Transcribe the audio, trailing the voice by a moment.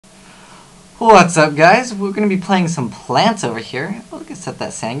What's up, guys? We're going to be playing some plants over here. Oh, we can set that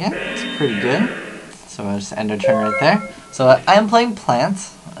Sangan. It's pretty good. So I'll just end our turn right there. So I am playing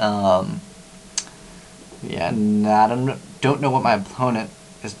plants. Yeah, I don't know what my opponent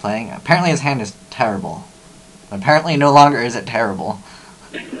is playing. Apparently his hand is terrible. Apparently no longer is it terrible.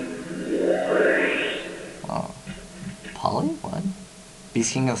 Oh. Polly? What?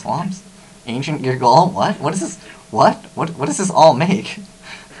 Beast King of Swamps? Ancient Gear Golem? What? What is this? What does this all make?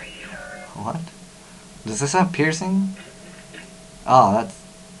 What? Does this have piercing? Oh, that's...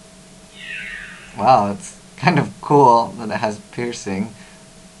 Wow, it's kind of cool that it has piercing.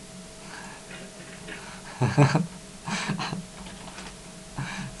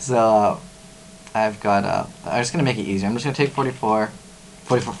 So, I've got, I'm just going to make it easier. I'm just going to take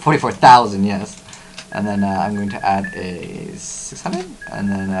 44,000, yes. And then I'm going to add a 600,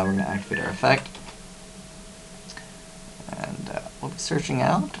 and then we're going to activate our effect. And we'll be searching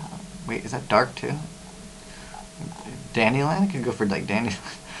out. Wait, is that dark too? Dandelion? I could go for like dandelion.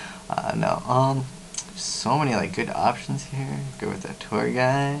 No. So many like good options here. Go with a tour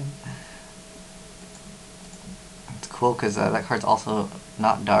guide. It's cool because that card's also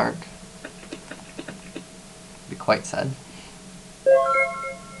not dark. Be quite sad.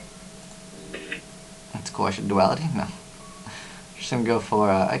 That's cool. I should duality? No. Just gonna go for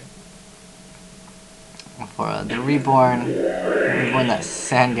the reborn that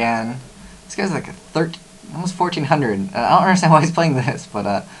Sangan. This guy's like almost 1400. I don't understand why he's playing this,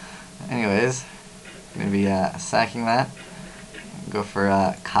 but anyways, gonna be sacking that. Go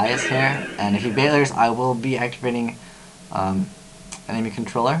for Caius here, and if he Bailers, I will be activating enemy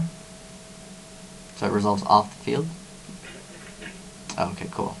controller, so it resolves off the field. Oh, okay,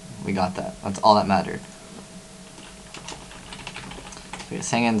 cool. We got that. That's all that mattered. So we get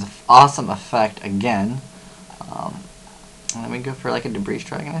Sangan's awesome effect again. And then we go for like a debris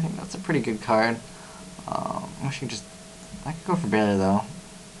strike, and I think that's a pretty good card. I could go for Baylor though.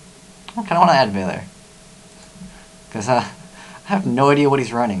 I kind of want to add Baylor because I have no idea what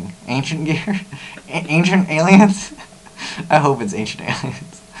he's running. Ancient Gear, Ancient Aliens. I hope it's Ancient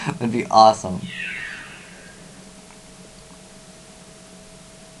Aliens. That'd be awesome.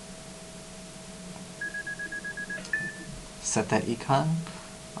 Set that econ.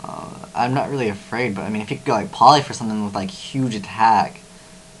 I'm not really afraid, but I mean, if you could go like Poly for something with like huge attack.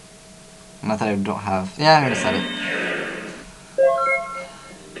 Not that I don't have. Yeah, I'm gonna set it.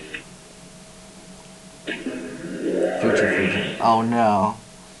 Future. Oh no.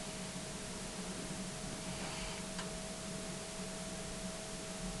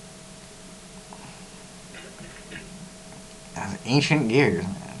 That's Ancient Gears,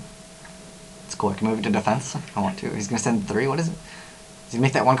 man. It's cool. I can move it to defense if I want to. He's gonna send 3. What is it? Does he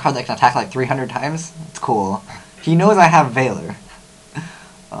make that one card that can attack like 300 times? It's cool. He knows I have Valor.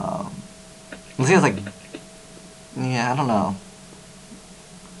 Let's see, it's like... Yeah, I don't know.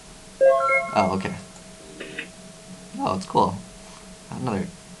 Oh, okay. Oh, it's cool. Another...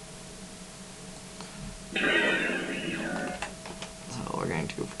 So we're going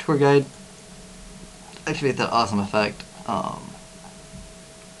to go for Tour Guide. Activate that awesome effect.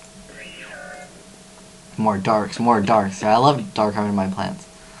 More darks. Yeah, I love dark art in my plants.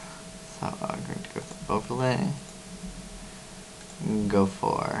 So I'm going to go for overlay. Go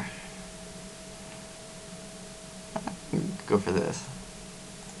for this.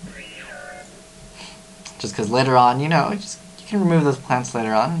 Just because later on, you know, you can remove those plants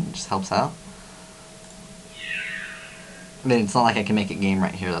later on. It just helps out. I mean, it's not like I can make it game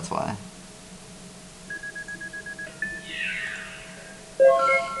right here. That's why.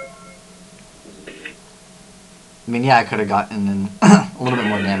 I mean, yeah, I could have gotten in a little bit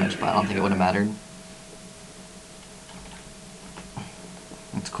more damage, but I don't think it would have mattered.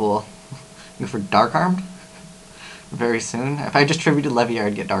 It's cool. Go for Dark Armed very soon. If I just tributed Levier,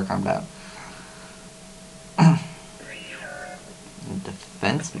 I'd get Dark Armed out.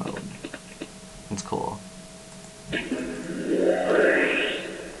 Defense mode. That's cool.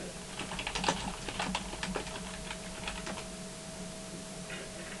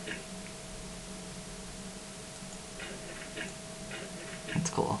 That's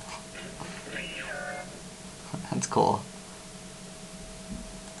cool. That's cool.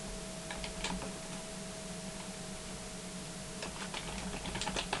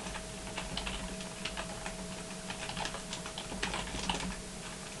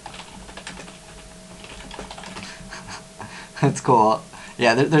 That's cool.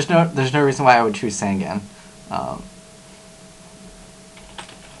 Yeah, there's no reason why I would choose Sangan.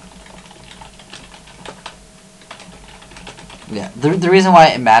 Yeah, the reason why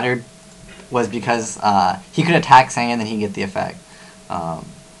it mattered was because he could attack Sangan and then he'd get the effect.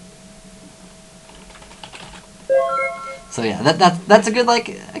 So yeah, that's a good, like,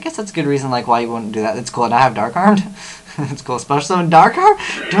 I guess that's a good reason like why you wouldn't do that. It's cool, and I have Dark Armed. It's cool, special summon Dark Armed.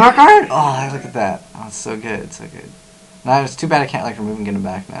 Dark Armed. Oh, look at that. Oh, it's so good, so good. Now it's too bad I can't like remove and get him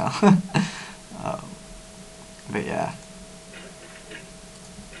back now. But yeah.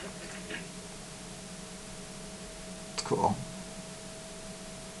 It's cool.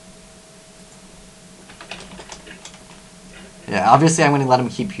 Yeah, obviously I'm going to let him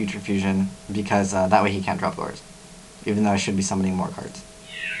keep Future Fusion because that way he can't drop lures. Even though I should be summoning more cards.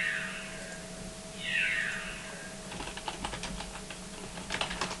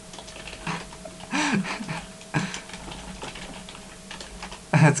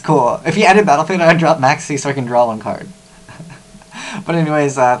 That's cool. If he added Battlefield, I'd drop Maxi so I can draw one card. But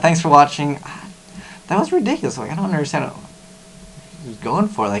anyways, thanks for watching. That was ridiculous. Like, I don't understand what he was going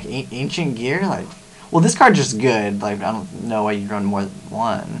for. Like, Ancient Gear? Like, well, this card's just good. Like, I don't know why you'd run more than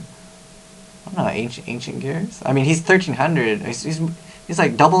one. I don't know, Ancient Gears? I mean, he's 1300. He's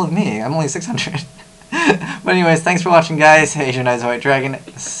like double of me. I'm only 600. But anyways, thanks for watching, guys. Asian Eyes White Dragon,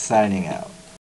 signing out.